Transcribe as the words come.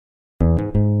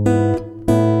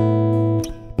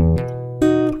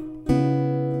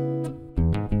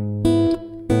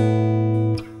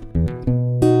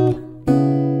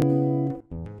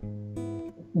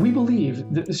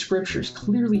the scriptures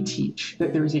clearly teach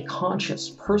that there is a conscious,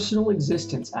 personal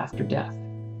existence after death.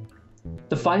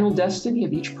 The final destiny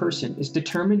of each person is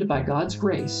determined by God's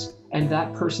grace and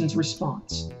that person's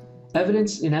response,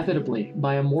 evidenced inevitably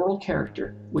by a moral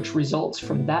character which results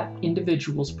from that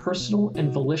individual's personal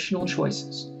and volitional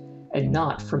choices, and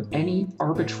not from any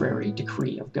arbitrary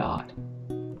decree of God.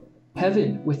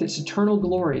 Heaven, with its eternal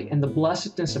glory and the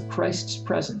blessedness of Christ's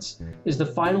presence, is the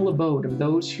final abode of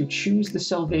those who choose the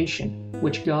salvation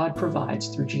which God provides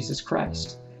through Jesus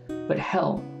Christ. But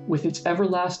hell, with its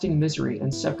everlasting misery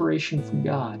and separation from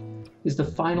God, is the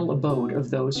final abode of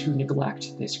those who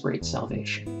neglect this great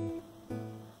salvation.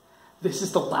 This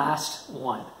is the last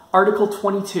one, Article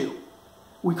 22.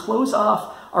 We close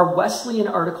off our Wesleyan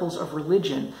articles of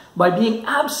religion by being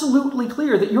absolutely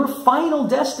clear that your final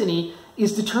destiny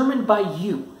is determined by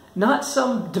you, not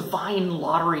some divine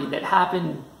lottery that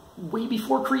happened way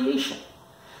before creation.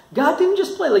 God didn't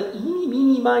just play like eeny,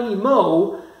 meeny, miny,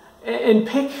 mo and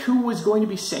pick who was going to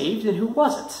be saved and who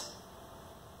wasn't.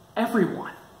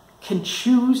 Everyone can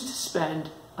choose to spend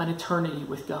an eternity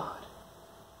with God.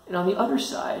 And on the other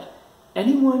side,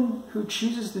 anyone who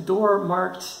chooses the door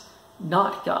marked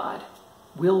not God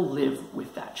will live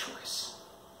with that choice.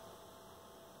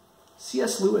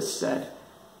 C.S. Lewis said,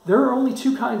 "There are only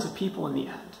two kinds of people in the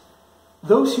end.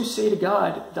 Those who say to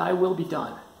God, 'Thy will be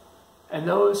done,' and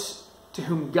those to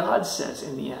whom God says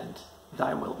in the end,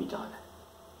 'Thy will be done.'"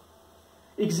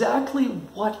 Exactly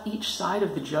what each side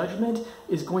of the judgment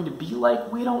is going to be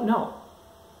like, we don't know.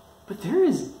 But there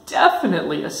is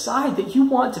definitely a side that you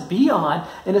want to be on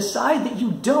and a side that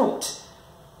you don't.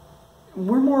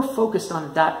 We're more focused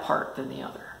on that part than the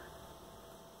other.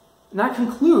 And that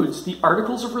concludes the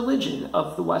Articles of Religion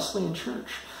of the Wesleyan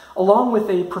Church, along with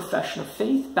a profession of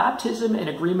faith, baptism, and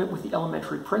agreement with the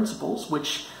elementary principles,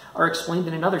 which are explained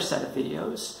in another set of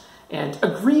videos, and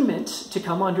agreement to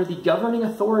come under the governing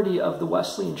authority of the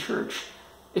Wesleyan Church.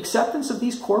 Acceptance of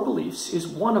these core beliefs is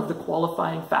one of the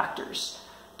qualifying factors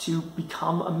to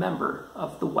become a member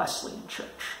of the Wesleyan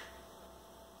Church.